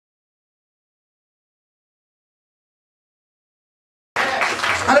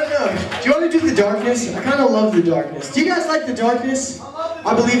want to do the darkness? I kind of love the darkness. Do you guys like the darkness?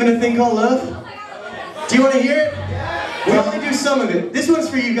 I believe in a thing called love. Do you want to hear it? We only do some of it. This one's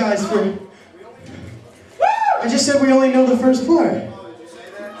for you guys. I just said we only know the first part.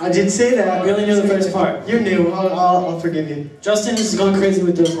 I did say that. We only know the first part. You're new. I'll forgive you. Justin is going crazy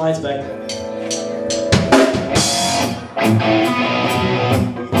with those lights back there.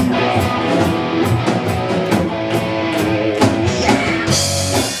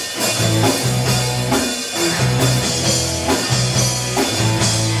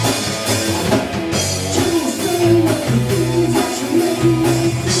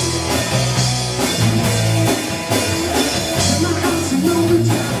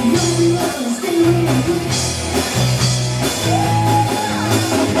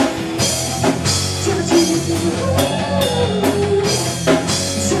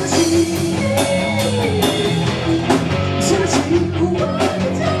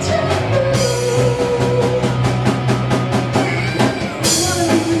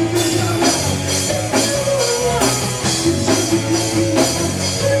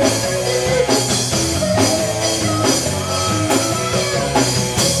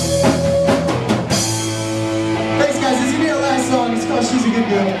 She's a good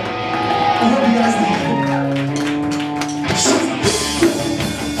girl. I hope you guys like it.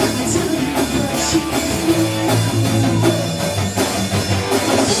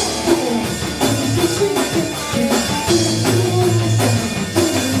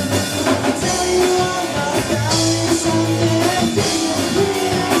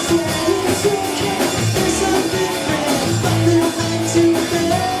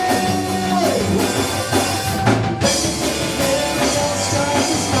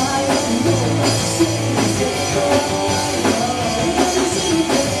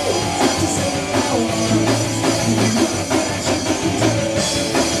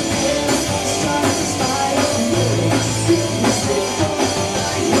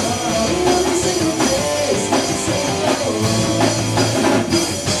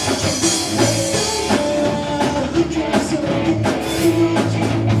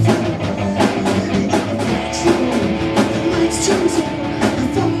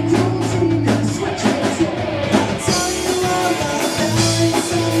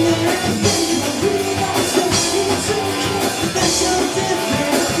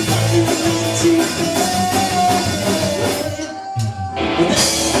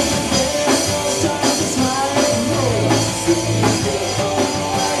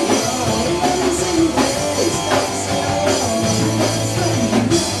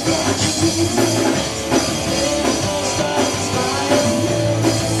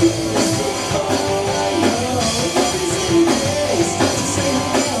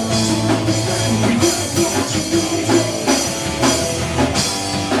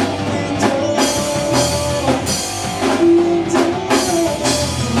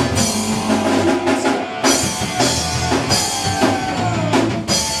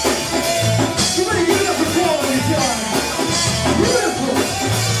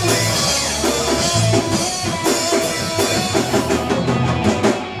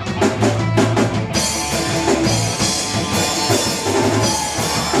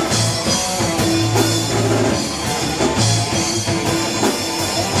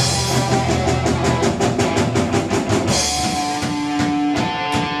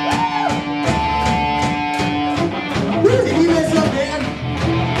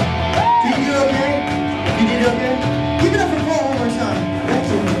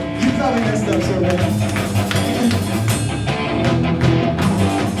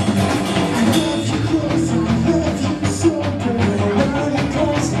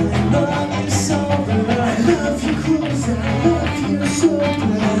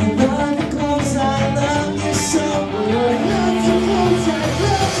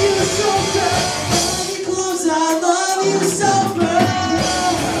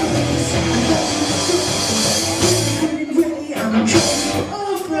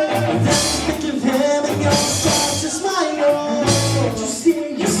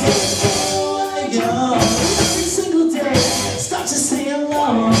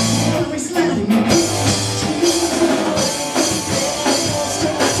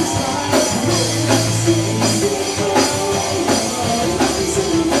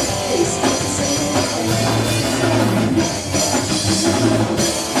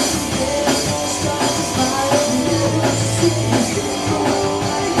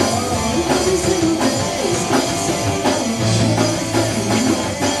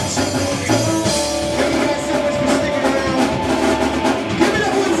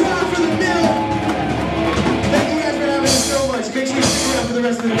 the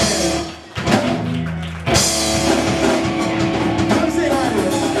rest of the day.